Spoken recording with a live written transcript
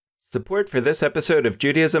Support for this episode of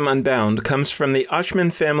Judaism Unbound comes from the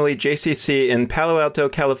Oshman Family JCC in Palo Alto,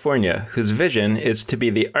 California, whose vision is to be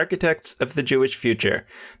the architects of the Jewish future.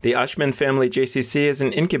 The Oshman Family JCC is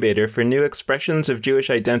an incubator for new expressions of Jewish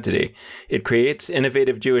identity. It creates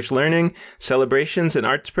innovative Jewish learning, celebrations, and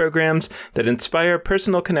arts programs that inspire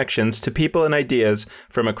personal connections to people and ideas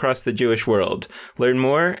from across the Jewish world. Learn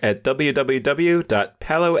more at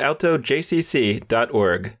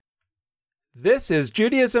www.paloaltojcc.org. This is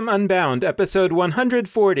Judaism Unbound, episode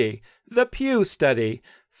 140, The Pew Study,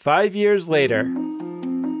 5 years later.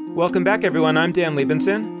 Welcome back, everyone. I'm Dan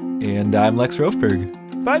Liebenson. And I'm Lex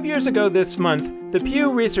Rofberg. 5 years ago this month, the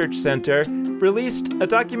Pew Research Center released a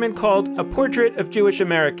document called A Portrait of Jewish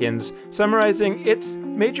Americans, summarizing its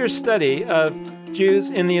major study of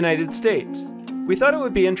Jews in the United States. We thought it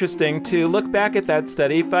would be interesting to look back at that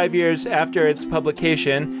study 5 years after its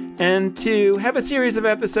publication and to have a series of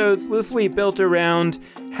episodes loosely built around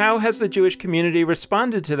how has the Jewish community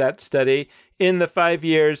responded to that study in the 5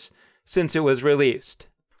 years since it was released.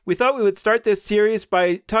 We thought we would start this series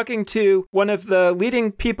by talking to one of the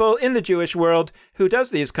leading people in the Jewish world who does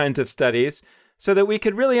these kinds of studies, so that we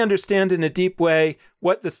could really understand in a deep way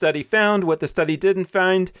what the study found, what the study didn't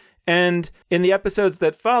find. And in the episodes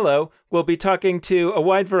that follow, we'll be talking to a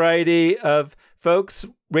wide variety of folks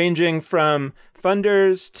ranging from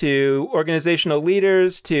funders to organizational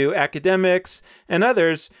leaders to academics and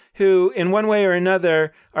others who, in one way or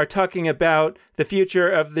another, are talking about the future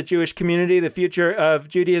of the Jewish community, the future of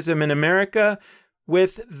Judaism in America,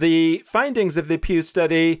 with the findings of the Pew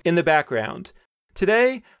study in the background.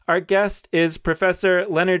 Today, our guest is Professor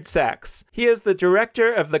Leonard Sax. He is the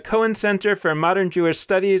director of the Cohen Center for Modern Jewish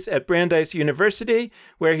Studies at Brandeis University,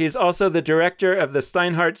 where he's also the director of the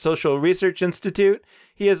Steinhardt Social Research Institute.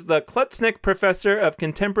 He is the Klutznick Professor of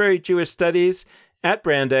Contemporary Jewish Studies at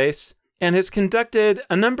Brandeis, and has conducted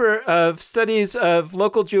a number of studies of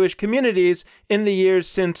local Jewish communities in the years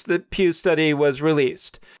since the Pew study was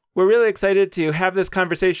released. We're really excited to have this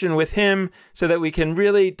conversation with him so that we can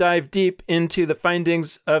really dive deep into the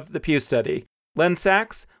findings of the Pew study. Len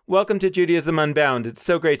Sax, welcome to Judaism Unbound. It's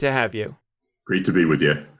so great to have you. Great to be with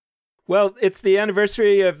you. Well, it's the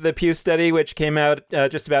anniversary of the Pew study, which came out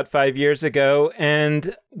just about 5 years ago.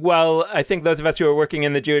 And while I think those of us who are working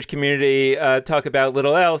in the Jewish community talk about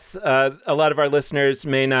little else, a lot of our listeners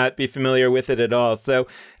may not be familiar with it at all. So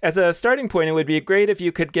as a starting point, it would be great if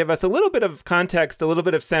you could give us a little bit of context, a little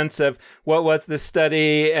bit of sense of what was this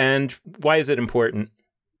study and why is it important?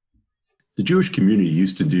 The Jewish community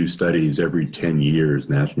used to do studies every 10 years,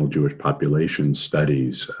 national Jewish population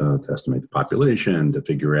studies, to estimate the population, to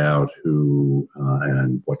figure out who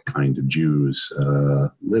and what kind of Jews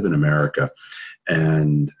live in America.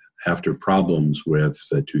 And after problems with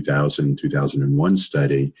the 2000-2001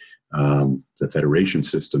 study, the federation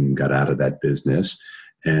system got out of that business.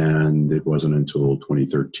 And it wasn't until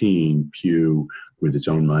 2013, Pew, with its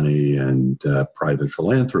own money and private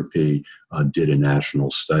philanthropy, did a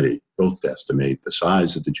national study, both to estimate the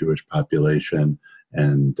size of the Jewish population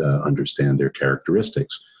and understand their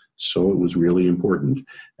characteristics. So it was really important.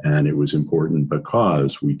 And it was important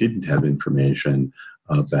because we didn't have information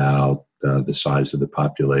about the size of the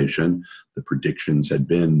population. The predictions had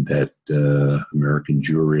been that American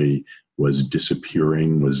Jewry was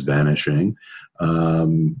disappearing, was vanishing.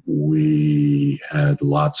 We had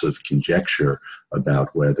lots of conjecture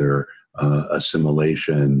about whether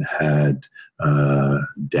assimilation had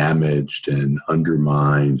damaged and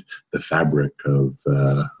undermined the fabric of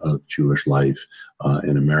Jewish life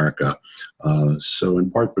in America. So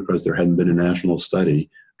in part because there hadn't been a national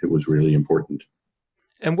study, it was really important.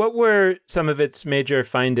 And what were some of its major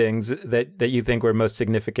findings that you think were most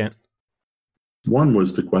significant? One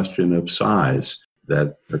was the question of size.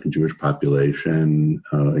 That American Jewish population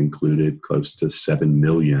included close to 7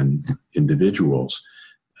 million individuals.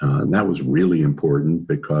 And that was really important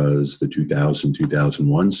because the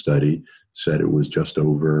 2000-2001 study said it was just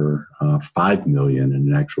over 5 million,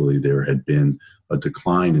 and actually there had been a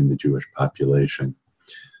decline in the Jewish population.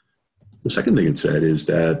 The second thing it said is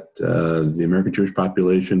that the American Jewish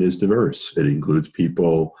population is diverse. It includes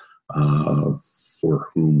people for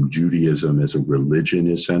whom Judaism as a religion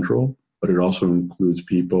is central, but it also includes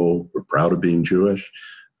people who are proud of being Jewish,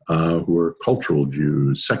 who are cultural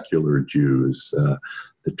Jews, secular Jews.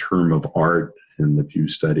 The term of art in the Pew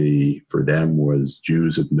study for them was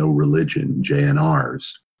Jews of no religion,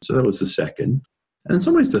 JNRs. So that was the second. And in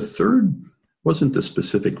some ways, the third wasn't a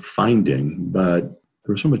specific finding, but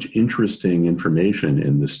there was so much interesting information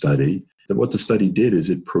in the study that what the study did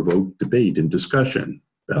is it provoked debate and discussion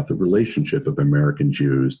about the relationship of American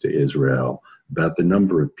Jews to Israel, about the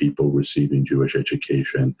number of people receiving Jewish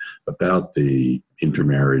education, about the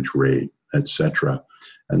intermarriage rate, etc.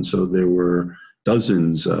 And so there were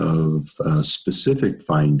dozens of specific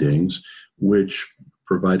findings which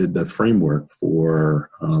provided the framework for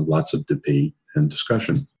lots of debate and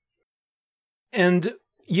discussion. And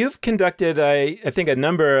you've conducted, I think, a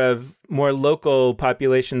number of more local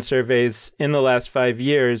population surveys in the last 5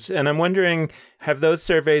 years. And I'm wondering, have those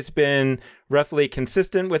surveys been roughly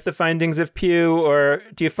consistent with the findings of Pew, or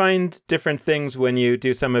do you find different things when you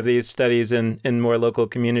do some of these studies in more local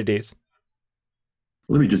communities?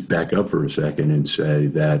 Let me just back up for a second and say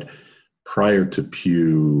that prior to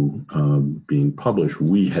Pew being published,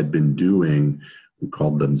 we had been doing, we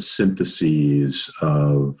called them syntheses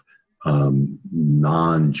of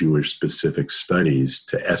non-Jewish specific studies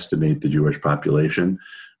to estimate the Jewish population.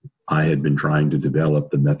 I had been trying to develop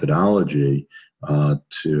the methodology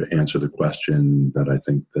to answer the question that I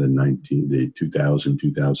think the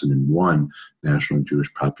 2000-2001 National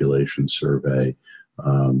Jewish Population Survey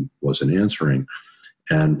wasn't answering.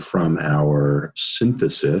 And from our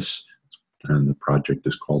synthesis, and the project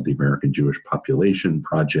is called the American Jewish Population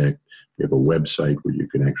Project, we have a website where you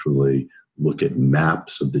can actually look at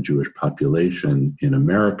maps of the Jewish population in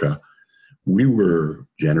America. We were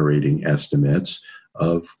generating estimates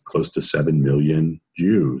of close to 7 million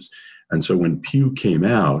Jews. And so when Pew came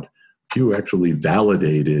out, Pew actually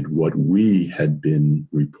validated what we had been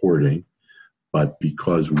reporting, but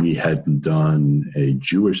because we hadn't done a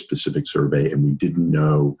Jewish-specific survey and we didn't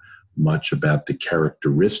know much about the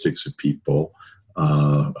characteristics of people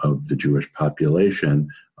of the Jewish population,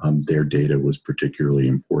 their data was particularly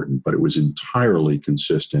important, but it was entirely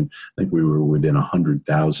consistent. I think we were within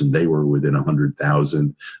 100,000. They were within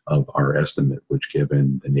 100,000 of our estimate, which,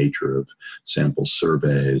 given the nature of sample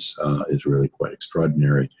surveys, is really quite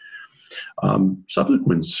extraordinary.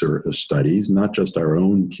 Subsequent studies, not just our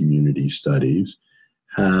own community studies,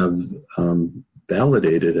 have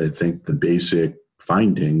validated, I think, the basic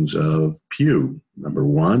findings of Pew. Number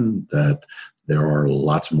one, that there are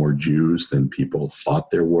lots more Jews than people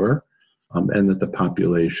thought there were, and that the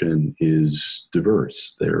population is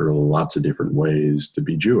diverse. There are lots of different ways to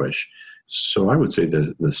be Jewish. So I would say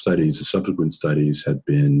that the subsequent studies have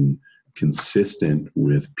been consistent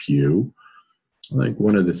with Pew. I think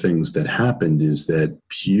one of the things that happened is that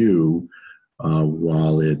Pew,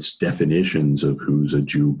 while its definitions of who's a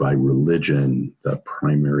Jew by religion, the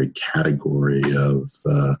primary category of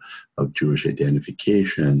Jewish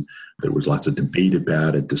identification, there was lots of debate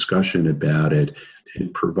about it, discussion about it.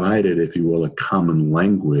 It provided, if you will, a common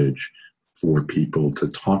language for people to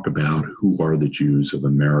talk about who are the Jews of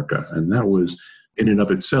America. And that was, in and of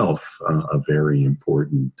itself, a very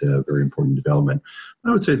important development.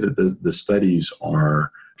 I would say that the studies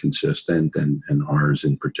are consistent, and ours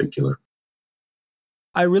in particular.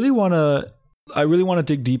 I really want to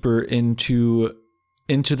dig deeper into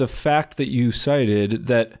the fact that you cited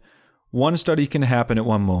that one study can happen at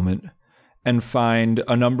one moment and find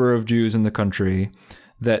a number of Jews in the country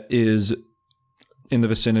that is in the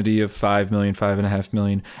vicinity of 5 million, 5.5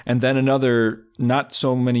 million, and then another not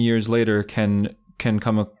so many years later can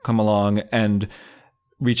come along and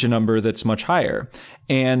reach a number that's much higher.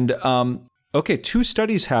 And okay, two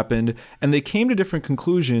studies happened and they came to different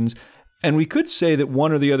conclusions. And we could say that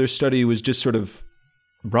one or the other study was just sort of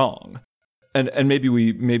wrong, and maybe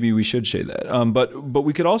we should say that. But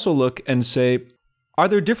we could also look and say, are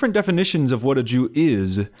there different definitions of what a Jew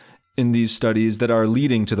is in these studies that are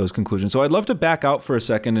leading to those conclusions? So I'd love to back out for a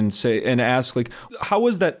second and ask, like, how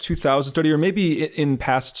was that 2000 study, or maybe in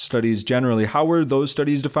past studies generally, how were those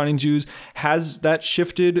studies defining Jews? Has that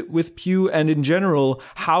shifted with Pew? And in general,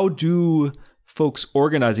 how do folks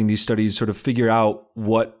organizing these studies sort of figure out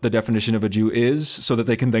what the definition of a Jew is so that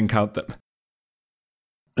they can then count them?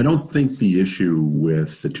 I don't think the issue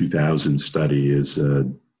with the 2000 study is a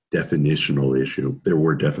definitional issue. There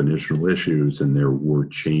were definitional issues and there were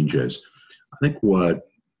changes. I think what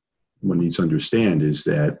one needs to understand is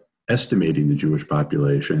that estimating the Jewish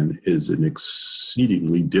population is an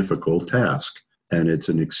exceedingly difficult task. And it's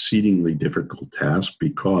an exceedingly difficult task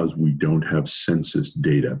because we don't have census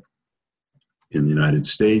data. In the United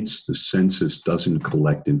States, the census doesn't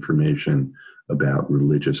collect information about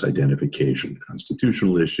religious identification,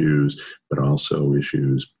 constitutional issues, but also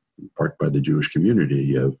issues sparked by the Jewish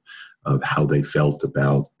community of how they felt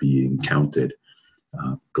about being counted.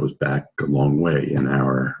 Goes back a long way in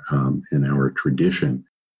our tradition.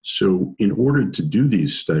 So in order to do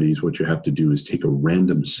these studies, what you have to do is take a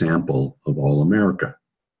random sample of all America.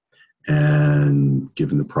 And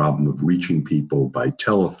given the problem of reaching people by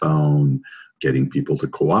telephone, getting people to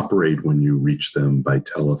cooperate when you reach them by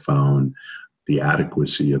telephone, the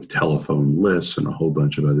adequacy of telephone lists, and a whole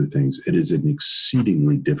bunch of other things. It is an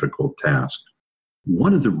exceedingly difficult task.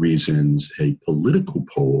 One of the reasons a political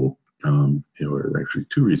poll, or actually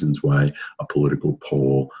two reasons why a political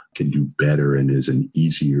poll can do better and is an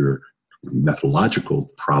easier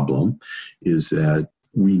methodological problem, is that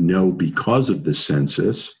we know because of the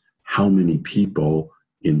census how many people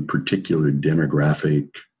in particular demographic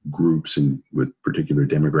groups and with particular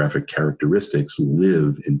demographic characteristics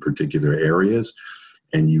live in particular areas,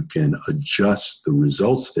 and you can adjust the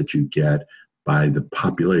results that you get by the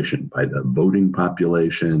population, by the voting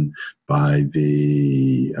population, by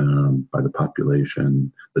the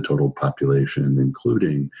population, the total population,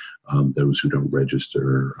 including those who don't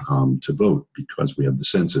register to vote, because we have the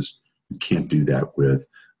census. You can't do that with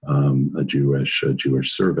a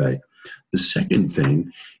Jewish survey. The second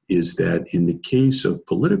thing is that in the case of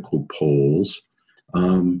political polls,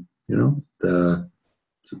 the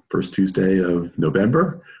first Tuesday of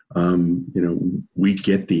November, we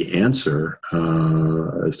get the answer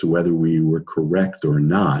as to whether we were correct or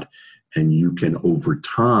not. And you can, over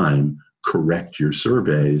time, correct your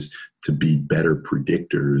surveys to be better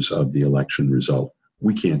predictors of the election result.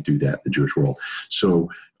 We can't do that in the Jewish world. So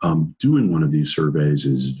doing one of these surveys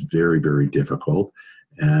is very, very difficult.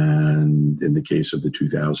 And in the case of the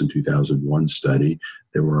 2000-2001 study,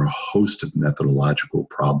 there were a host of methodological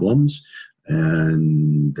problems,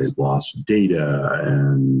 and they lost data,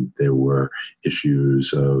 and there were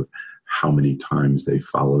issues of how many times they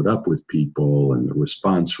followed up with people and the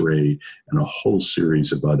response rate and a whole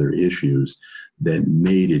series of other issues that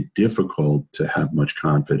made it difficult to have much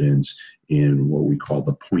confidence in what we call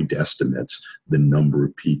the point estimates, the number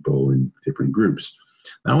of people in different groups.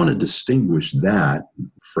 Now, I want to distinguish that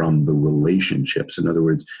from the relationships. In other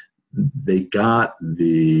words, they got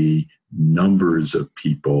the numbers of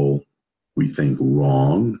people, we think,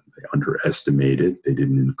 wrong. They underestimated. They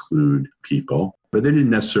didn't include people, but they didn't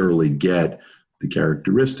necessarily get the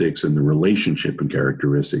characteristics and the relationship and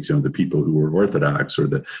characteristics, the people who were Orthodox or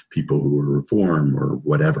the people who were Reform or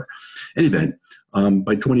whatever. In any event,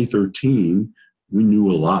 by 2013, we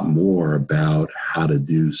knew a lot more about how to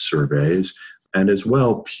do surveys. And as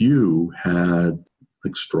well, Pew had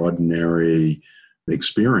extraordinary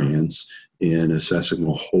experience in assessing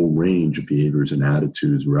a whole range of behaviors and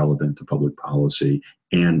attitudes relevant to public policy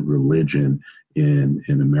and religion in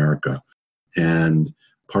America. And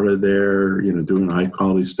part of their, doing a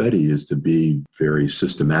high-quality study is to be very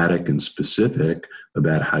systematic and specific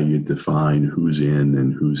about how you define who's in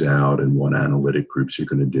and who's out and what analytic groups you're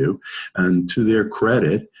going to do. And to their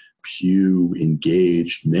credit, Pew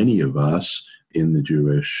engaged many of us in the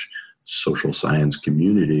Jewish social science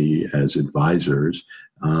community as advisors,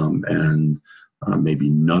 and maybe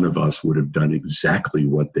none of us would have done exactly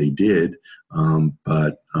what they did,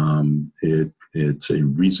 but it's a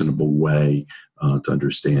reasonable way to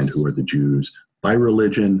understand who are the Jews by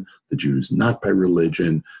religion, the Jews not by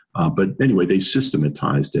religion. But anyway, they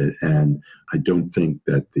systematized it, and I don't think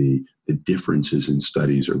that the differences in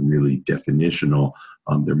studies are really definitional.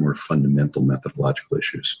 They're more fundamental methodological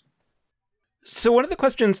issues. So one of the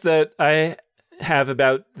questions that I have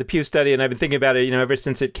about the Pew study, and I've been thinking about it, ever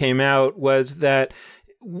since it came out, was that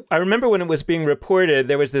I remember when it was being reported,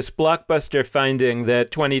 there was this blockbuster finding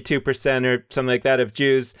that 22% or something like that of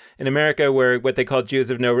Jews in America were what they called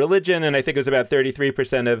Jews of no religion, and I think it was about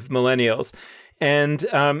 33% of millennials. And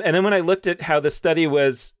then when I looked at how the study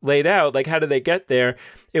was laid out, like how did they get there,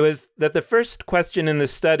 it was that the first question in the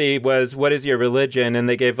study was, what is your religion? And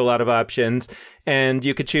they gave a lot of options. And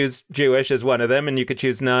you could choose Jewish as one of them, and you could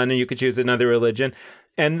choose none, and you could choose another religion.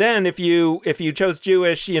 And then if you chose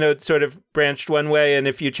Jewish, it sort of branched one way. And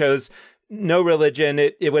if you chose no religion,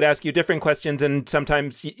 it would ask you different questions. And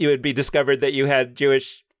sometimes it would be discovered that you had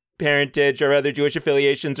Jewish parentage or other Jewish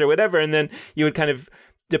affiliations or whatever. And then you would kind of,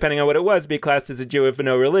 depending on what it was, be classed as a Jew of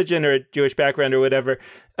no religion or a Jewish background or whatever.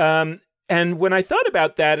 And when I thought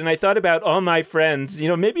about that, and I thought about all my friends,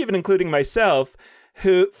 maybe even including myself,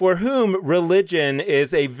 for whom religion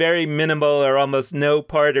is a very minimal or almost no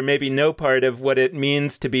part or maybe no part of what it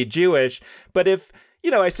means to be Jewish. But if,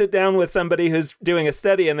 I sit down with somebody who's doing a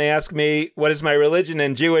study and they ask me, what is my religion?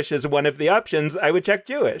 And Jewish is one of the options, I would check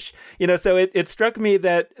Jewish. So it struck me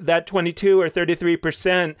that 22 or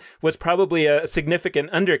 33% was probably a significant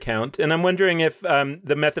undercount. And I'm wondering if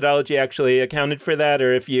the methodology actually accounted for that,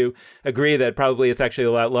 or if you agree that probably it's actually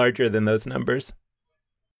a lot larger than those numbers.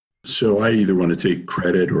 So I either want to take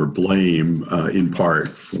credit or blame, in part,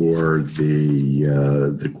 for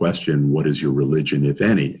the question, what is your religion, if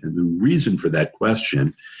any? And the reason for that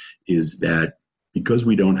question is that because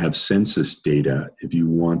we don't have census data, if you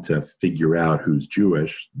want to figure out who's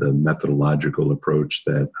Jewish, the methodological approach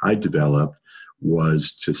that I developed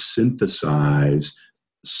was to synthesize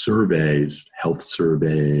surveys, health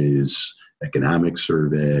surveys, economic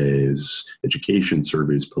surveys, education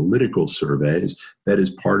surveys, political surveys, that is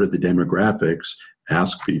part of the demographics,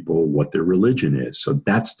 ask people what their religion is. So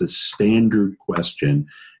that's the standard question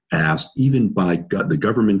asked, even by the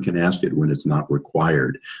government can ask it when it's not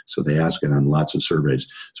required. So they ask it on lots of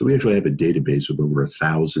surveys. So we actually have a database of over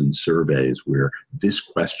 1,000 surveys where this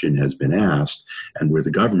question has been asked and where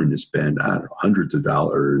the government has spent hundreds of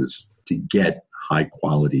dollars to get high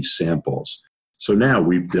quality samples. So now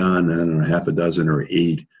we've done, half a dozen or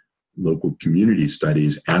 8 local community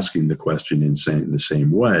studies asking the question in the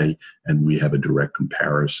same way, and we have a direct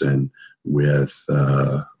comparison with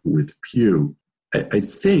Pew. I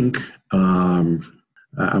think I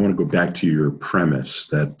want to go back to your premise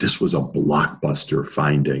that this was a blockbuster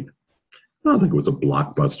finding. I don't think it was a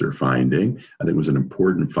blockbuster finding. I think it was an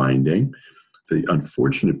important finding. The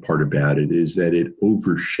unfortunate part about it is that it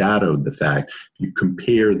overshadowed the fact. If you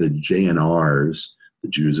compare the JNRs, the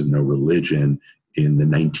Jews of No Religion, in the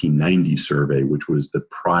 1990 survey, which was the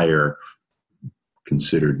prior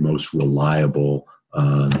considered most reliable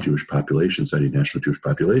Jewish population study, National Jewish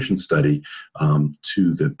Population Study,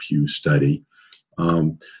 to the Pew study,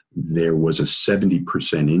 there was a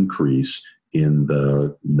 70% increase in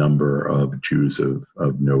the number of Jews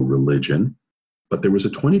of no religion, but there was a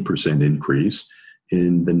 20% increase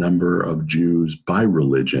in the number of Jews by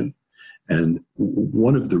religion. And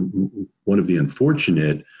one of the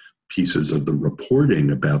unfortunate pieces of the reporting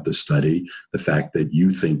about the study, the fact that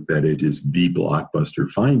you think that it is the blockbuster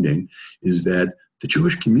finding, is that the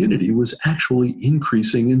Jewish community was actually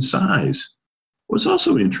increasing in size. What's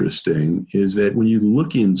also interesting is that when you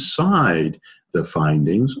look inside the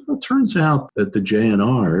findings, well, it turns out that the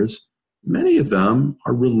JNRs, many of them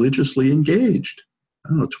are religiously engaged. I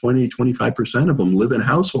don't know, 20, 25% of them live in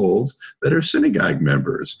households that are synagogue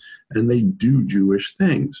members, and they do Jewish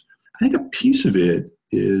things. I think a piece of it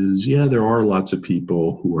is, there are lots of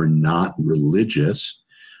people who are not religious,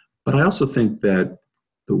 but I also think that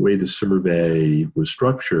the way the survey was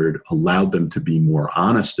structured allowed them to be more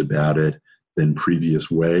honest about it than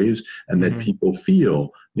previous ways, and that people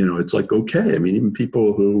feel, it's like, okay, I mean, even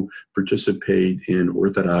people who participate in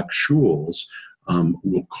Orthodox shuls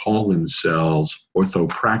will call themselves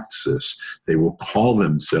orthopraxists. They will call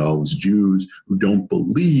themselves Jews who don't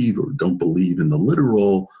believe in the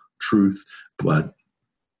literal truth, but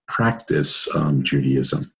practice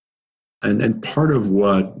Judaism. And part of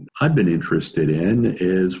what I've been interested in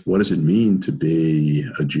is, what does it mean to be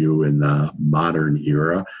a Jew in the modern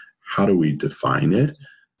era? How do we define it?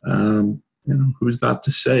 Who's not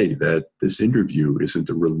to say that this interview isn't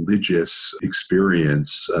a religious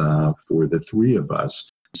experience for the three of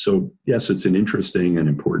us? So yes, it's an interesting and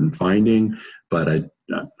important finding, but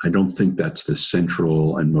I don't think that's the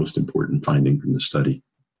central and most important finding from the study.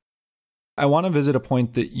 I want to visit a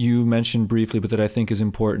point that you mentioned briefly, but that I think is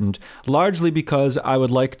important, largely because I would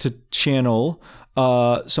like to channel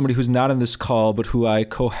somebody who's not in this call, but who I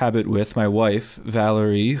cohabit with, my wife,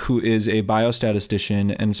 Valerie, who is a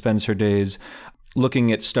biostatistician and spends her days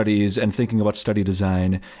looking at studies and thinking about study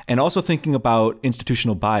design, and also thinking about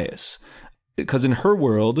institutional bias. Because in her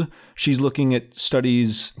world, she's looking at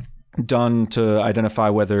studies done to identify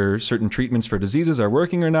whether certain treatments for diseases are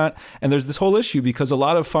working or not. And there's this whole issue because a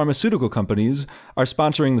lot of pharmaceutical companies are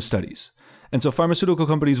sponsoring the studies. And so pharmaceutical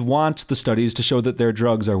companies want the studies to show that their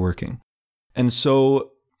drugs are working. And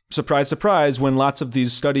so, surprise, surprise, when lots of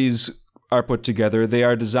these studies are put together, they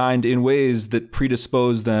are designed in ways that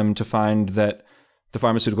predispose them to find that the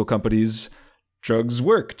pharmaceutical companies' drugs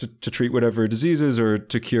work to treat whatever diseases or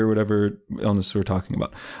to cure whatever illness we're talking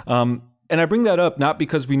about. And I bring that up not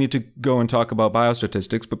because we need to go and talk about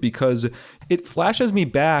biostatistics, but because it flashes me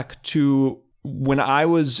back to when I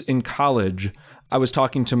was in college. I was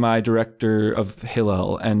talking to my director of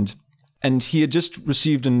Hillel, and he had just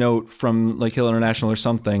received a note from like Hillel International or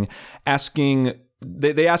something asking,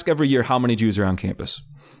 they ask every year how many Jews are on campus.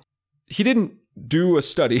 He didn't do a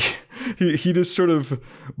study. He just sort of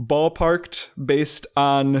ballparked based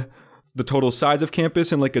on the total size of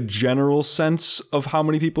campus and like a general sense of how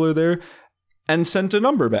many people are there, and sent a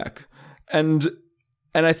number back. And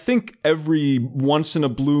I think every once in a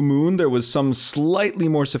blue moon, there was some slightly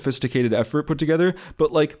more sophisticated effort put together.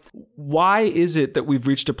 But like, why is it that we've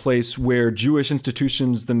reached a place where Jewish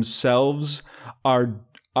institutions themselves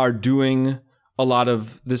are doing a lot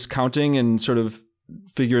of this counting and sort of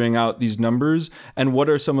figuring out these numbers? And what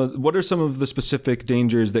are some of the specific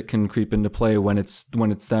dangers that can creep into play when it's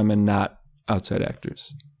them and not outside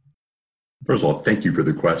actors? First of all, thank you for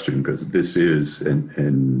the question, because this is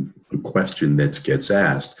a question that gets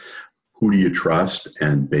asked. Who do you trust?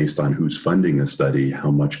 And based on who's funding a study,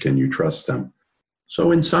 how much can you trust them?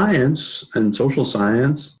 So in science and social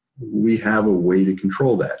science, we have a way to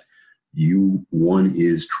control that. One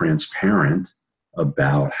is transparent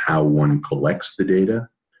about how one collects the data.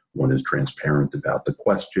 One is transparent about the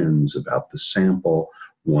questions, about the sample.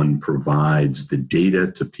 One provides the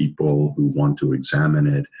data to people who want to examine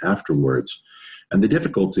it afterwards. And the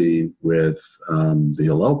difficulty with the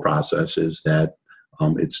Hillel process is that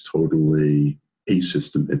it's totally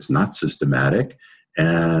it's not systematic,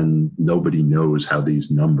 and nobody knows how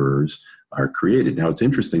these numbers are created. Now, it's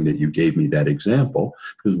interesting that you gave me that example,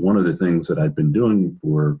 because one of the things that I've been doing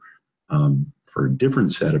for a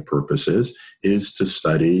different set of purposes is to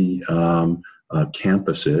study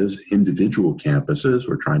campuses, individual campuses.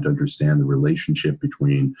 We're trying to understand the relationship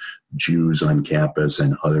between Jews on campus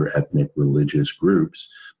and other ethnic religious groups.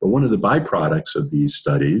 But one of the byproducts of these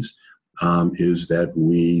studies is that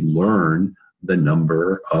we learn the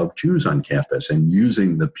number of Jews on campus. And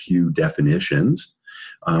using the Pew definitions,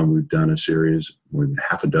 we've done a series, more than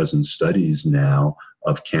half a dozen studies now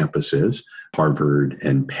of campuses, Harvard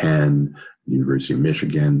and Penn, University of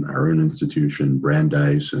Michigan, our own institution,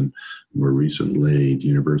 Brandeis, and more recently, the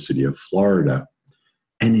University of Florida.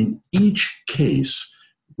 And in each case,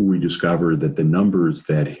 we discover that the numbers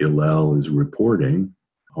that Hillel is reporting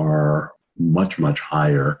are much, much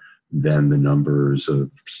higher than the numbers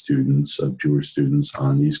of Jewish students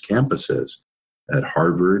on these campuses. At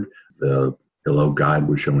Harvard, the Hillel guide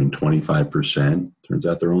was showing 25%. Turns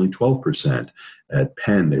out they're only 12%. At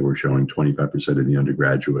Penn, they were showing 25% of the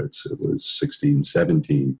undergraduates. It was 16,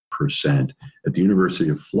 17%. At the University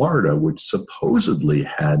of Florida, which supposedly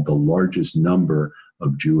had the largest number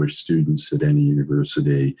of Jewish students at any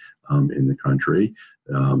university in the country,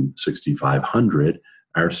 6,500,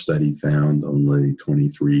 our study found only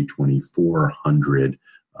 2,400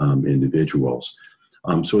 individuals.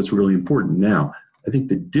 So it's really important. Now, I think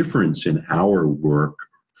the difference in our work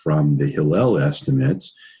from the Hillel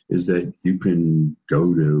estimates is that you can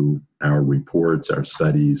go to our reports, our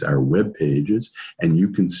studies, our web pages, and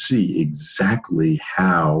you can see exactly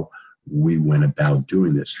how we went about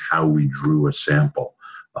doing this, how we drew a sample,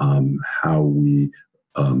 how we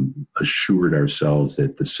assured ourselves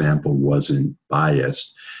that the sample wasn't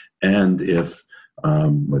biased. And if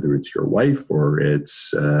whether it's your wife or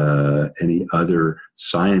it's any other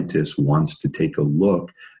scientist wants to take a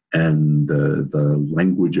look, and the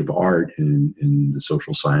language of art in the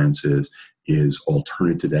social sciences is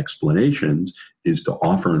alternative explanations, is to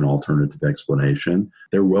offer an alternative explanation,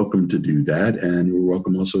 they're welcome to do that. And we're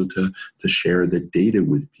welcome also to share the data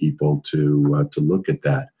with people to look at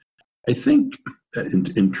that. I think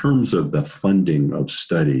in terms of the funding of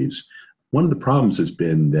studies, one of the problems has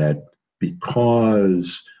been that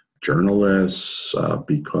because journalists,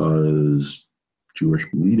 because Jewish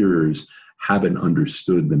leaders haven't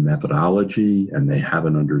understood the methodology and they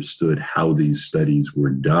haven't understood how these studies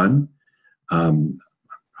were done,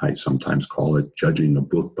 I sometimes call it judging a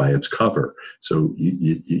book by its cover. So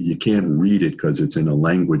you can't read it because it's in a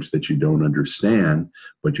language that you don't understand,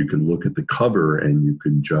 but you can look at the cover and you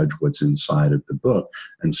can judge what's inside of the book.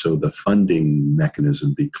 And so the funding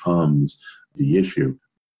mechanism becomes the issue.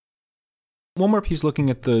 One more piece looking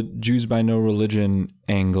at the Jews by no religion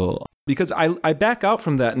angle, because I back out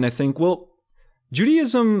from that and I think, well,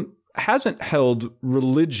 Judaism hasn't held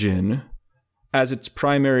religion as its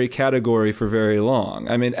primary category for very long.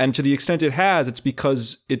 I mean, and to the extent it has, it's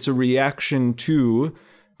because it's a reaction to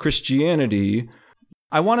Christianity.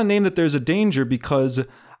 I want to name that there's a danger because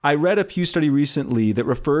I read a Pew study recently that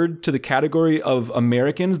referred to the category of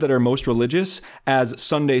Americans that are most religious as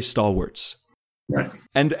Sunday stalwarts. Right.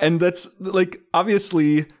 And that's like,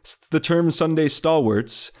 obviously the term Sunday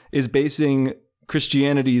stalwarts is basing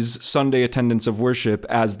Christianity's Sunday attendance of worship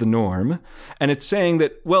as the norm. And it's saying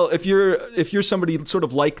that, well, if you're somebody sort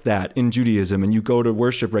of like that in Judaism and you go to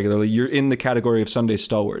worship regularly, you're in the category of Sunday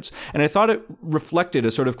stalwarts. And I thought it reflected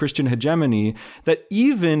a sort of Christian hegemony that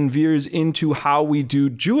even veers into how we do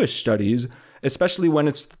Jewish studies, especially when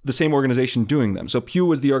it's the same organization doing them. So Pew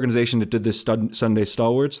was the organization that did this Sunday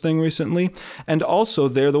Stalwarts thing recently. And also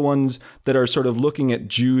they're the ones that are sort of looking at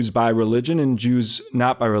Jews by religion and Jews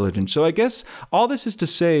not by religion. So I guess all this is to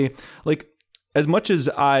say, like, as much as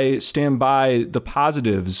I stand by the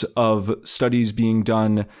positives of studies being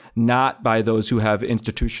done not by those who have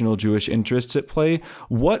institutional Jewish interests at play,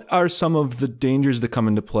 what are some of the dangers that come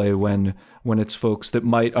into play when it's folks that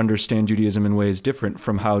might understand Judaism in ways different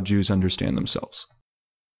from how Jews understand themselves?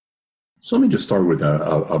 So let me just start with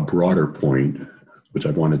a broader point, which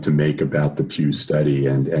I wanted to make about the Pew study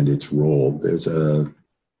and its role. There's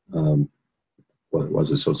what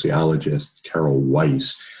was a sociologist, Carol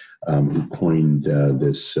Weiss, who coined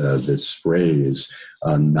this phrase,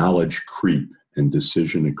 knowledge creep and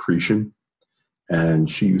decision accretion. And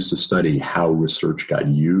she used to study how research got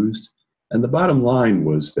used. And the bottom line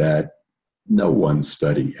was that no one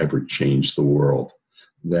study ever changed the world,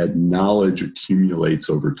 that knowledge accumulates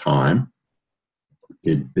over time,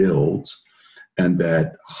 it builds, and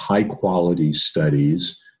that high-quality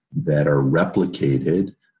studies that are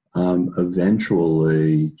replicated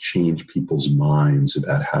eventually change people's minds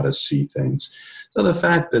about how to see things. So the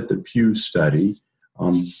fact that the Pew study,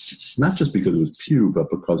 not just because it was Pew, but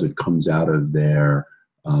because it comes out of their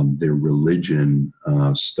religion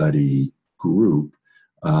study group,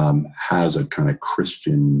 has a kind of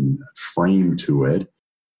Christian frame to it,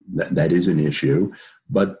 that is an issue.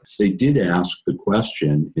 But they did ask the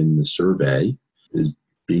question in the survey, is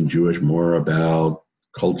being Jewish more about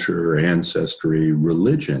culture, ancestry,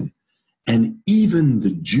 religion? And even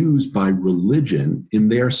the Jews by religion in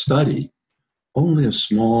their study, only a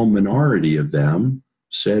small minority of them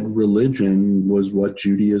said religion was what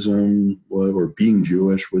Judaism or being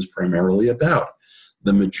Jewish was primarily about.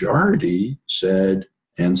 The majority said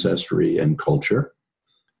ancestry and culture.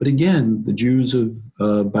 But again, the Jews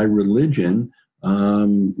by religion,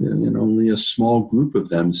 only a small group of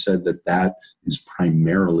them said that is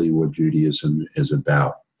primarily what Judaism is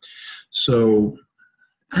about. So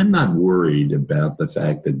I'm not worried about the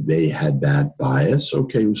fact that they had that bias.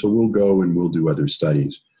 Okay, so we'll go and we'll do other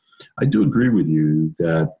studies. I do agree with you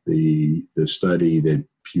that the study that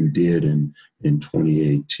Pew did in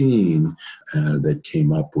 2018 that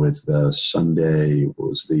came up with Sunday, what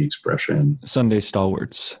was the expression? Sunday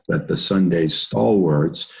stalwarts. That the Sunday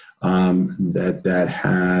stalwarts, that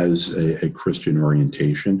has a Christian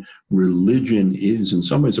orientation. Religion is in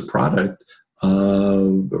some ways a product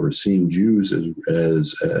of, or seeing Jews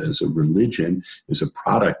as a religion is a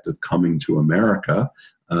product of coming to America.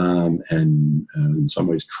 And in some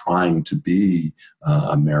ways trying to be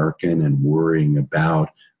American and worrying about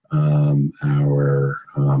our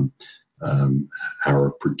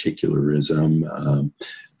particularism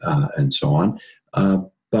and so on.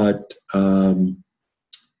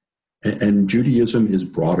 And Judaism is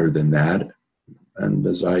broader than that. And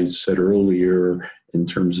as I said earlier, in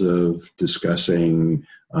terms of discussing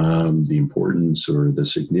the importance or the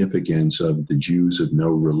significance of the Jews of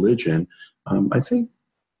no religion, I think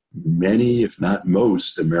many, if not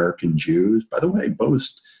most, American Jews, by the way,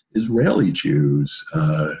 most Israeli Jews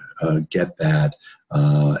get that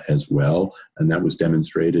as well. And that was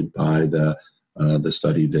demonstrated by the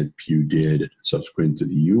study that Pew did subsequent to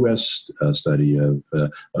the U.S. Study of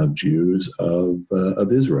Jews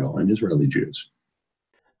of Israel and Israeli Jews.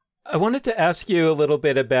 I wanted to ask you a little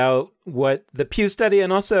bit about what the Pew study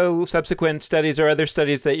and also subsequent studies or other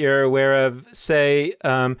studies that you're aware of say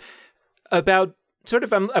about sort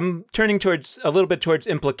of, I'm turning towards a little bit towards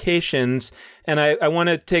implications, and I want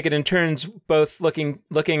to take it in turns, both looking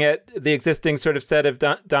at the existing sort of set of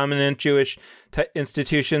dominant Jewish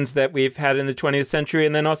institutions that we've had in the 20th century,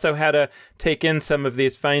 and then also how to take in some of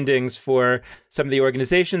these findings for some of the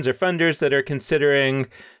organizations or funders that are considering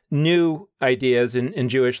new ideas in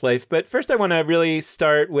Jewish life. But first, I want to really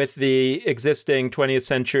start with the existing 20th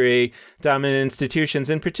century dominant institutions,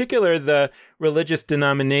 in particular the religious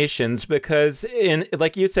denominations, because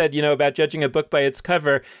like you said, about judging a book by its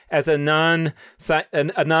cover, as a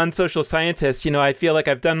non-social scientist, I feel like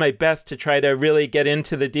I've done my best to try to really get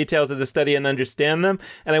into the details of the study and understand them.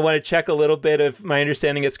 And I want to check a little bit if my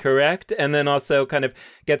understanding is correct, and then also kind of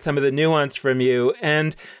get some of the nuance from you.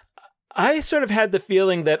 And I sort of had the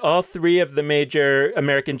feeling that all three of the major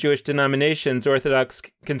American Jewish denominations, Orthodox,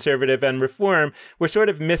 Conservative, and Reform, were sort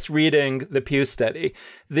of misreading the Pew study.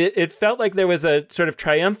 It felt like there was a sort of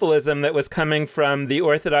triumphalism that was coming from the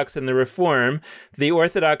Orthodox and the Reform. The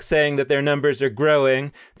Orthodox saying that their numbers are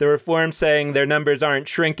growing, the Reform saying their numbers aren't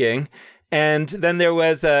shrinking. And then there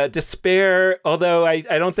was a despair, although I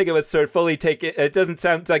don't think it was sort of fully taken, it doesn't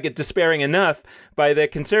sound like it despairing enough by the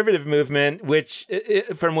conservative movement, which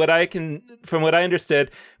from what I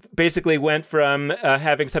understood, basically went from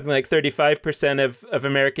having something like 35% of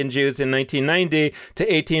American Jews in 1990 to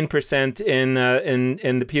 18%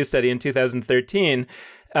 in the Pew study in 2013.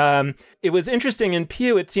 It was interesting in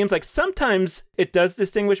Pew, it seems like sometimes it does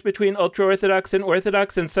distinguish between ultra-Orthodox and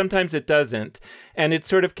Orthodox, and sometimes it doesn't. And it's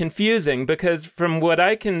sort of confusing because from what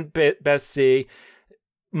I can best see,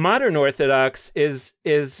 modern Orthodox is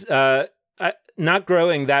not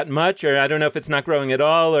growing that much, or I don't know if it's not growing at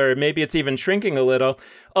all, or maybe it's even shrinking a little.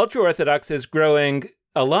 Ultra-Orthodox is growing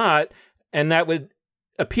a lot, and that would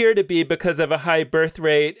appear to be because of a high birth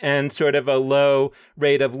rate and sort of a low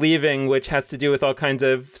rate of leaving, which has to do with all kinds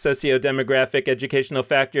of socio-demographic educational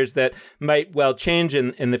factors that might well change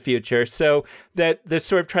in the future. So that this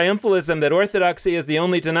sort of triumphalism that Orthodoxy is the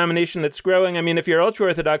only denomination that's growing. I mean, if you're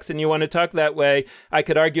ultra-Orthodox and you want to talk that way, I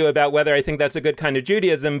could argue about whether I think that's a good kind of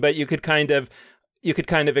Judaism, but you could kind of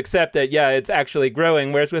accept that, yeah, it's actually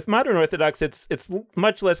growing. Whereas with modern Orthodox, it's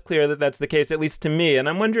much less clear that that's the case, at least to me. And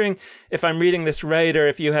I'm wondering if I'm reading this right, or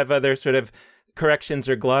if you have other sort of corrections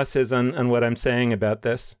or glosses on what I'm saying about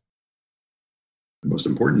this. The most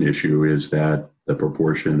important issue is that the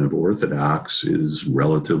proportion of Orthodox is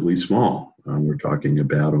relatively small. We're talking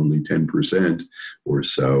about only 10% or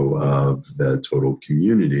so of the total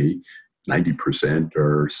community. 90%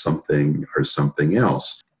 are something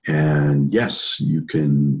else. And yes, you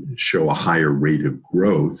can show a higher rate of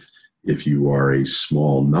growth if you are a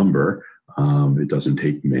small number. It doesn't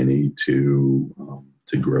take many to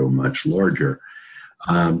grow much larger.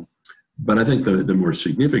 But I think the more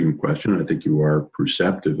significant question, I think you are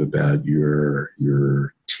perceptive about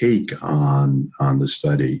your take on the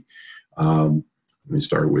study. Let me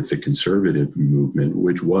start with the conservative movement,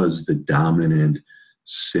 which was the dominant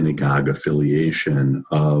synagogue affiliation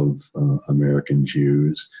of American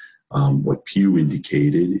Jews. What Pew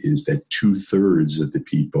indicated is that 2/3 of the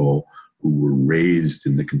people who were raised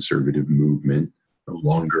in the conservative movement no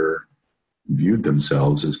longer viewed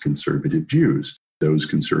themselves as conservative Jews. Those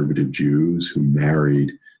conservative Jews who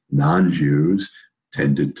married non-Jews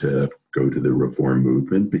tended to go to the Reform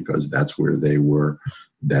movement because that's where they were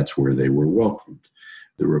welcomed.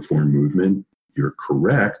 The Reform movement, you're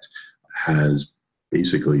correct, has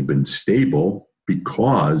basically been stable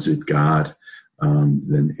because it got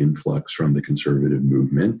an influx from the conservative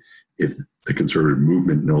movement. If the conservative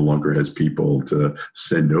movement no longer has people to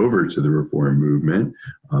send over to the Reform movement,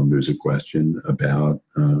 there's a question about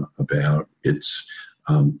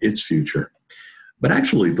its future. But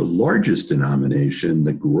actually, the largest denomination,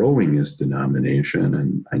 the growingest denomination,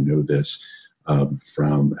 and I know this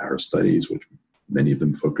from our studies, which many of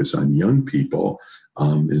them focus on young people,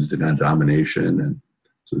 is the denomination, and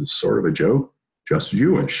it's sort of a joke, just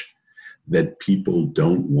Jewish, that people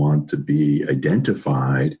don't want to be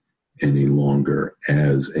identified any longer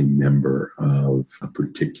as a member of a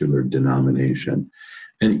particular denomination.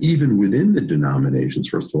 And even within the denominations,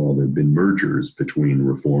 first of all, there have been mergers between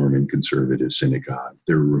Reform and conservative synagogue.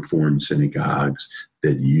 There are Reform synagogues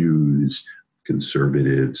that use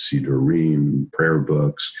conservative Sidurim, prayer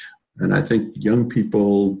books. And I think young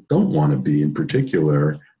people don't want to be, in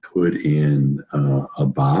particular, put in a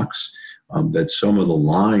box. That some of the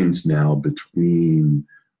lines now between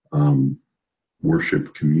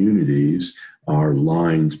worship communities are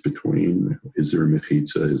lines between, is there a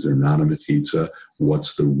mechitza, is there not a mechitza,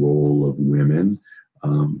 what's the role of women,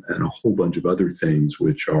 and a whole bunch of other things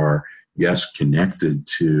which are, yes, connected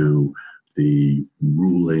to the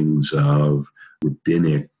rulings of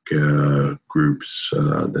rabbinic groups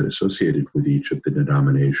that associated with each of the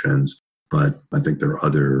denominations. But I think there are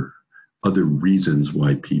other reasons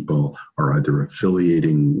why people are either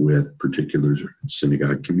affiliating with particular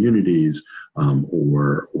synagogue communities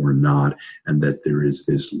or not, and that there is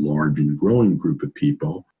this large and growing group of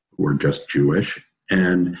people who are just Jewish.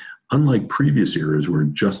 And unlike previous eras where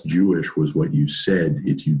just Jewish was what you said,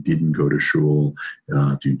 if you didn't go to shul,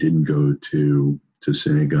 if you didn't go to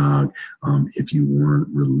synagogue, if you weren't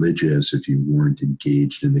religious, if you weren't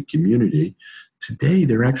engaged in the community, today,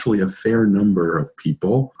 there are actually a fair number of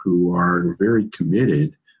people who are very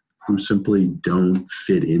committed, who simply don't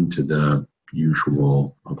fit into the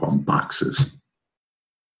usual, I'll call them, boxes.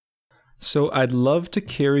 So I'd love to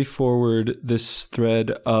carry forward this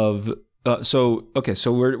thread of, so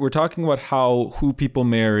we're talking about who people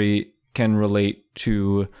marry can relate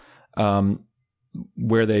to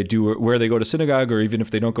where they go to synagogue, or even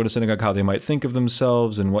if they don't go to synagogue, how they might think of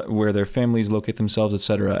themselves and where their families locate themselves,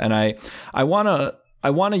 etc. And I want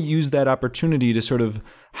to use that opportunity to sort of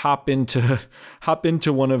hop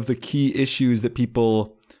into one of the key issues that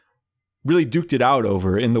people really duked it out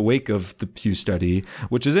over in the wake of the Pew study,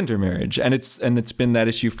 which is intermarriage, and it's been that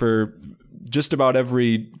issue for just about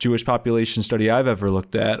every Jewish population study I've ever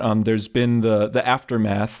looked at. There's been the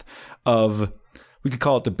aftermath of we could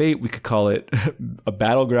call it debate, we could call it a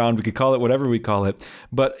battleground, we could call it whatever we call it.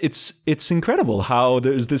 But it's incredible how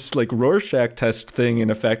there's this like Rorschach test thing in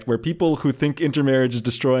effect where people who think intermarriage is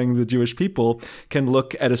destroying the Jewish people can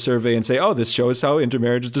look at a survey and say, oh, this shows how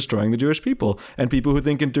intermarriage is destroying the Jewish people. And people who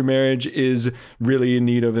think intermarriage is really in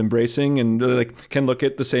need of embracing and like can look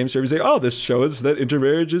at the same survey and say, oh, this shows that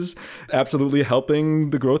intermarriage is absolutely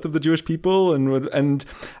helping the growth of the Jewish people. And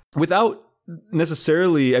without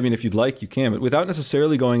necessarily, I mean, if you'd like, you can, but without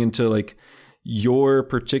necessarily going into like your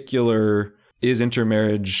particular, is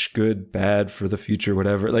intermarriage good, bad for the future,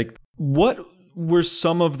 whatever, like what were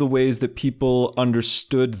some of the ways that people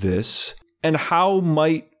understood this, and how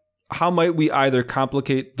might we either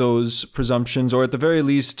complicate those presumptions or at the very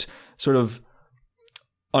least sort of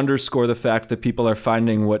underscore the fact that people are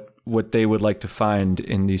finding what they would like to find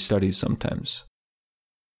in these studies sometimes?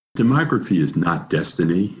 Demography is not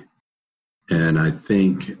destiny. And I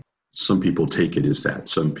think some people take it as that.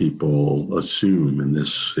 Some people assume, and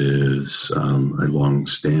this is a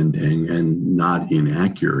long-standing and not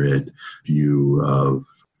inaccurate view of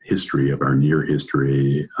history, of our near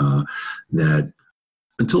history, that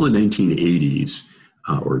until the 1980s,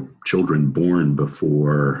 or children born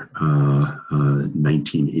before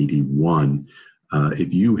 1981,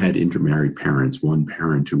 if you had intermarried parents, one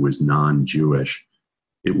parent who was non-Jewish,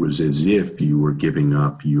 it was as if you were giving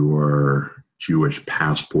up your Jewish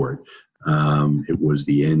passport. It was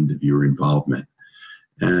the end of your involvement.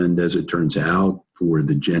 And as it turns out, for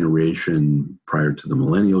the generation prior to the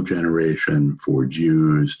millennial generation, for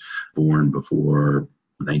Jews born before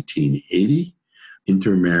 1980,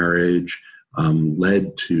 intermarriage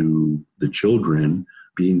led to the children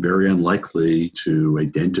being very unlikely to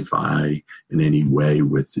identify in any way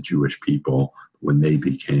with the Jewish people when they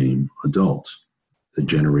became adults. The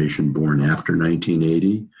generation born after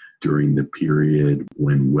 1980, during the period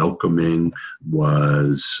when welcoming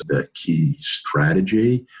was the key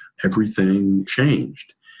strategy, everything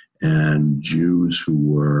changed. And Jews who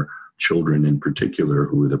were children in particular,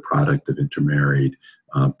 who were the product of intermarried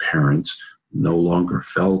parents, no longer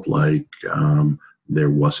felt like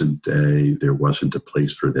there wasn't a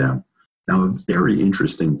place for them. Now, a very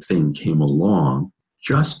interesting thing came along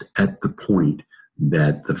just at the point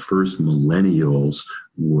that the first millennials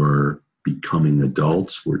were becoming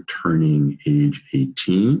adults, were turning age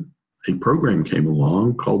 18. A program came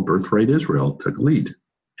along called Birthright Israel, Taglit.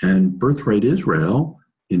 And Birthright Israel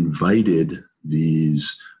invited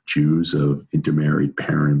these Jews of intermarried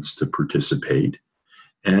parents to participate.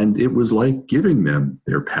 And it was like giving them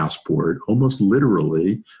their passport, almost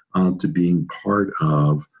literally, to being part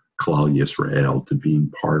of Klal Yisrael, to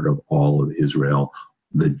being part of all of Israel,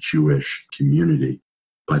 the Jewish community.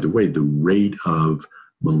 By the way, the rate of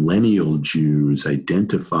millennial Jews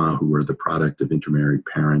who are the product of intermarried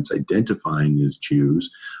parents identifying as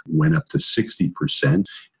Jews went up to 60%.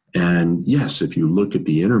 And yes, if you look at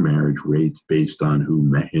the intermarriage rates based on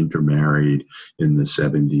who intermarried in the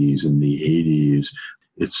 70s and the 80s,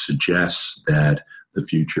 it suggests that the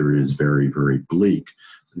future is very, very bleak.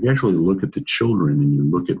 If you actually look at the children and you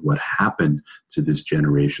look at what happened to this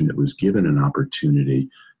generation that was given an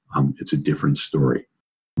opportunity, it's a different story.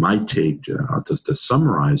 My take, just to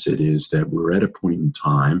summarize it, is that we're at a point in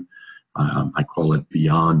time, I call it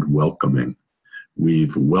beyond welcoming.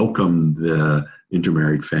 We've welcomed the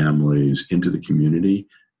intermarried families into the community.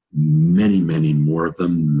 Many, many more of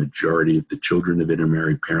them, the majority of the children of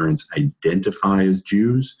intermarried parents identify as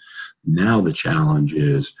Jews. Now the challenge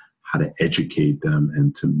is how to educate them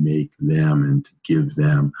and to make them and to give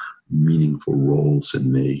them meaningful roles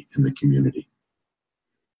in the community.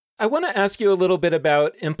 I want to ask you a little bit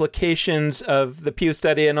about implications of the Pew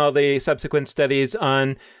study and all the subsequent studies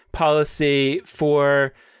on policy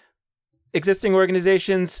for existing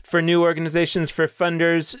organizations, for new organizations, for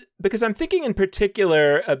funders, because I'm thinking in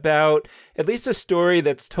particular about at least a story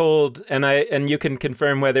that's told, and you can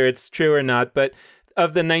confirm whether it's true or not, but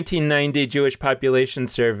of the 1990 Jewish population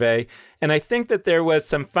survey. And I think that there was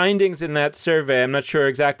some findings in that survey. I'm not sure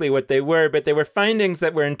exactly what they were, but they were findings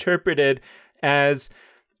that were interpreted as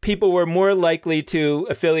people were more likely to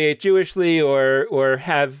affiliate Jewishly or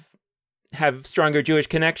have stronger Jewish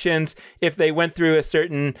connections if they went through a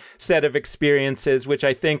certain set of experiences, which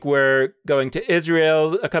I think were going to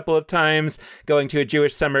Israel a couple of times, going to a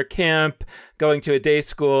Jewish summer camp, going to a day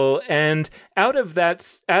school. And out of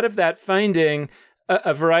that finding,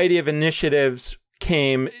 a variety of initiatives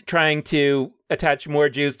came trying to attach more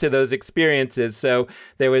Jews to those experiences. So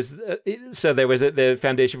there was the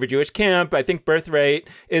Foundation for Jewish Camp. I think Birthright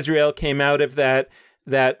Israel came out of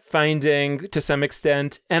that finding to some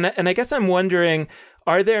extent. And I guess I'm wondering,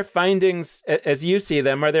 are there findings, as you see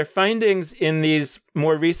them, are there findings in these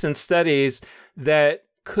more recent studies that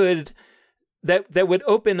would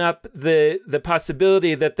open up the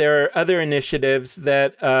possibility that there are other initiatives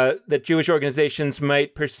that Jewish organizations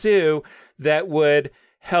might pursue that would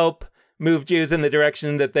help move Jews in the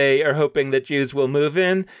direction that they are hoping that Jews will move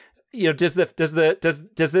in? Does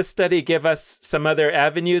this study give us some other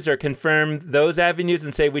avenues or confirm those avenues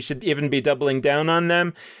and say we should even be doubling down on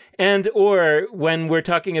them? And or when we're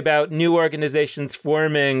talking about new organizations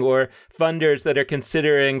forming or funders that are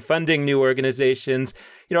considering funding new organizations,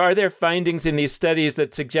 are there findings in these studies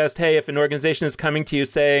that suggest, hey, if an organization is coming to you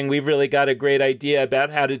saying we've really got a great idea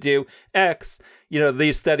about how to do X,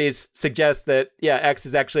 these studies suggest that, X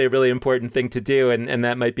is actually a really important thing to do, and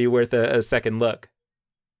that might be worth a second look?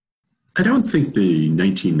 I don't think the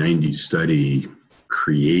 1990 study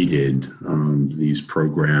created these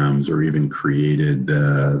programs or even created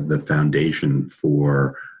the foundation for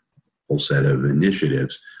a whole set of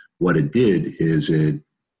initiatives. What it did is it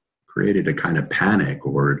created a kind of panic,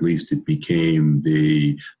 or at least it became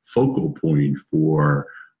the focal point for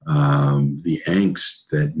the angst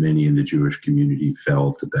that many in the Jewish community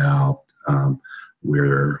felt about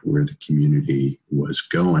where the community was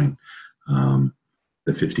going.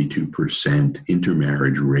 The 52%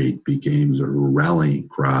 intermarriage rate became a rallying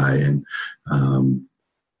cry, and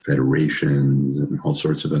federations and all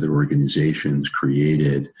sorts of other organizations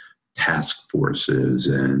created task forces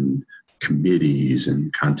and committees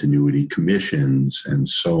and continuity commissions and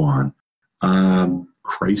so on.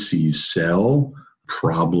 Crises sell,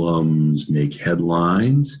 problems make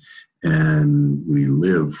headlines, and we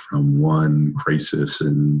live from one crisis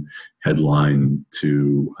and headline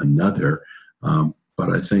to another. But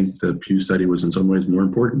I think the Pew study was in some ways more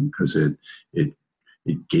important because it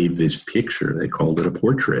gave this picture. They called it a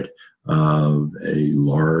portrait of a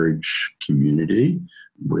large community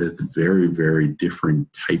with very, very different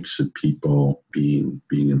types of people being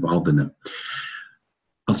involved in them.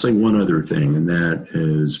 I'll say one other thing, and that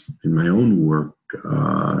is in my own work,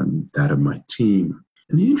 that of my team.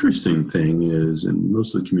 And the interesting thing is, in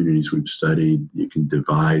most of the communities we've studied, you can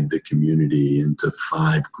divide the community into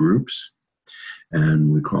 5 groups.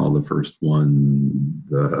 And we call the first one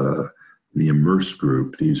the immersed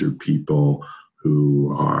group. These are people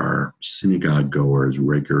who are synagogue goers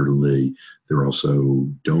regularly. They're also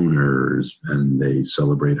donors, and they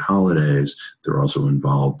celebrate holidays. They're also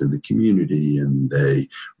involved in the community, and they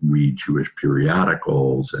read Jewish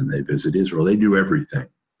periodicals, and they visit Israel. They do everything.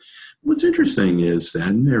 What's interesting is that,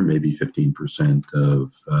 and there may be 15%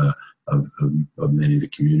 of many of the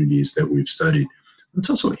communities that we've studied. What's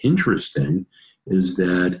also interesting is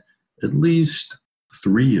that at least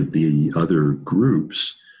 3 of the other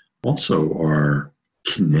groups also are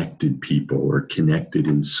connected people or connected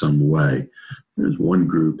in some way. There's one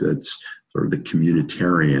group that's sort of the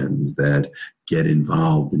communitarians that get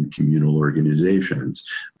involved in communal organizations.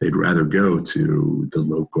 They'd rather go to the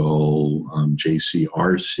local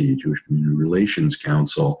JCRC, Jewish Community Relations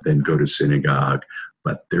Council, than go to synagogue.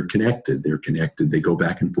 But they're connected. They go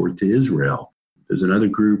back and forth to Israel. There's another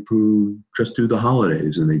group who just do the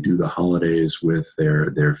holidays, and they do the holidays with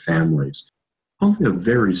their families. Only a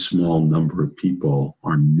very small number of people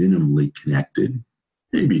are minimally connected,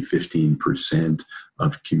 maybe 15%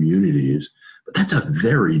 of communities. But that's a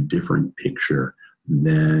very different picture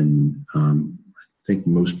than I think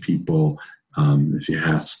most people, if you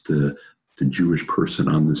ask the Jewish person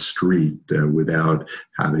on the street without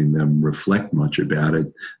having them reflect much about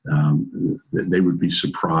it, they would be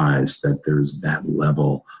surprised that there's that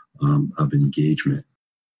level of engagement.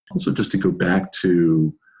 Also, just to go back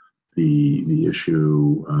to the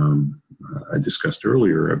issue I discussed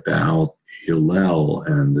earlier about Hillel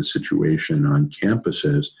and the situation on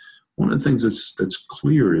campuses, one of the things that's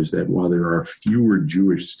clear is that while there are fewer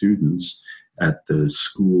Jewish students at the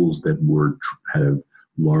schools that have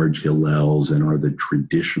large Hillels and are the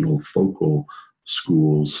traditional focal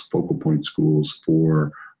point schools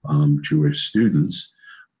for Jewish students,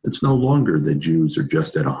 it's no longer that Jews are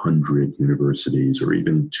just at 100 universities or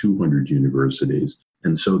even 200 universities.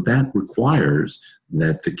 And so that requires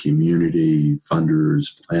that the community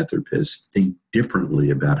funders, philanthropists think differently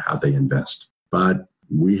about how they invest. But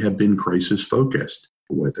we have been crisis focused,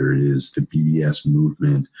 whether it is the BDS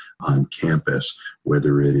movement on campus,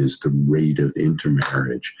 whether it is the rate of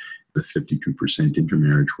intermarriage. The 52%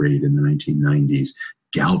 intermarriage rate in the 1990s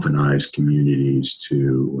galvanized communities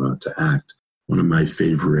to act. One of my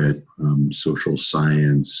favorite social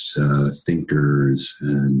science thinkers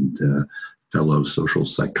and fellow social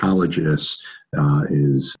psychologists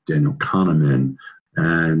is Daniel Kahneman,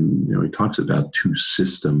 And, he talks about two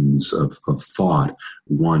systems of thought.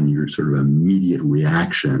 One, your sort of immediate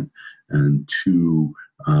reaction, and two,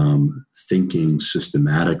 thinking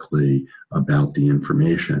systematically about the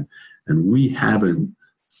information. And we haven't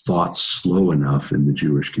thought slow enough in the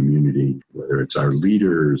Jewish community, whether it's our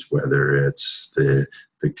leaders, whether it's the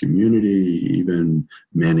community, even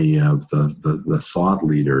many of the thought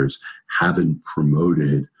leaders haven't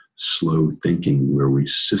promoted slow thinking, where we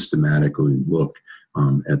systematically look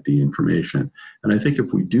at the information. And I think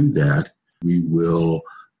if we do that, we will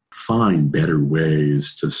find better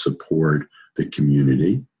ways to support the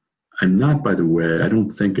community. And not, by the way, I don't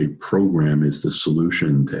think a program is the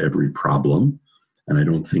solution to every problem. And I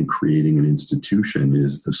don't think creating an institution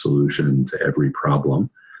is the solution to every problem.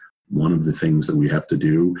 One of the things that we have to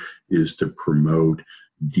do is to promote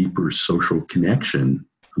deeper social connection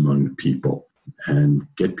among people and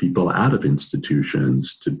get people out of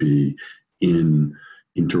institutions to be in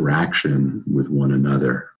interaction with one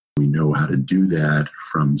another. We know how to do that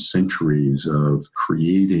from centuries of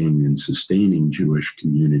creating and sustaining Jewish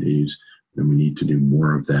communities, and we need to do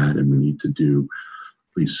more of that, and we need to do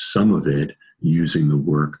at least some of it using the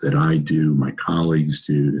work that I do, my colleagues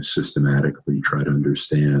do, to systematically try to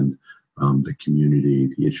understand the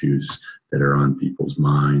community, the issues that are on people's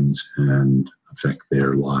minds and affect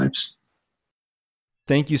their lives.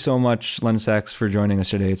 Thank you so much, Len Sachs, for joining us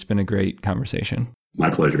today. It's been a great conversation. My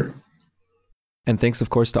pleasure. And thanks, of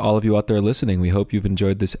course, to all of you out there listening. We hope you've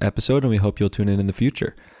enjoyed this episode, and we hope you'll tune in the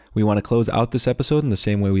future. We want to close out this episode in the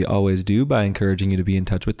same way we always do, by encouraging you to be in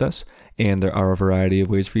touch with us. And there are a variety of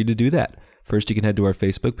ways for you to do that. First, you can head to our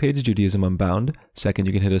Facebook page, Judaism Unbound. Second,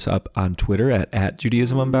 you can hit us up on Twitter at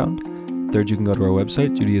Judaism Unbound. Third, you can go to our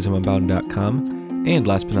website, JudaismUnbound.com. And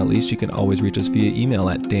last but not least, you can always reach us via email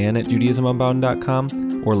at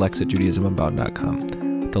dan@JudaismUnbound.com or lex@JudaismUnbound.com.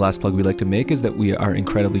 The last plug we'd like to make is that we are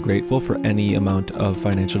incredibly grateful for any amount of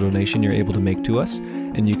financial donation you're able to make to us.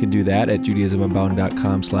 And you can do that at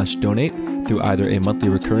JudaismUnbound.com/donate through either a monthly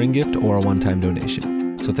recurring gift or a one-time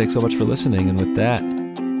donation. So thanks so much for listening. And with that,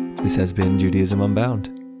 this has been Judaism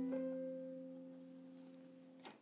Unbound.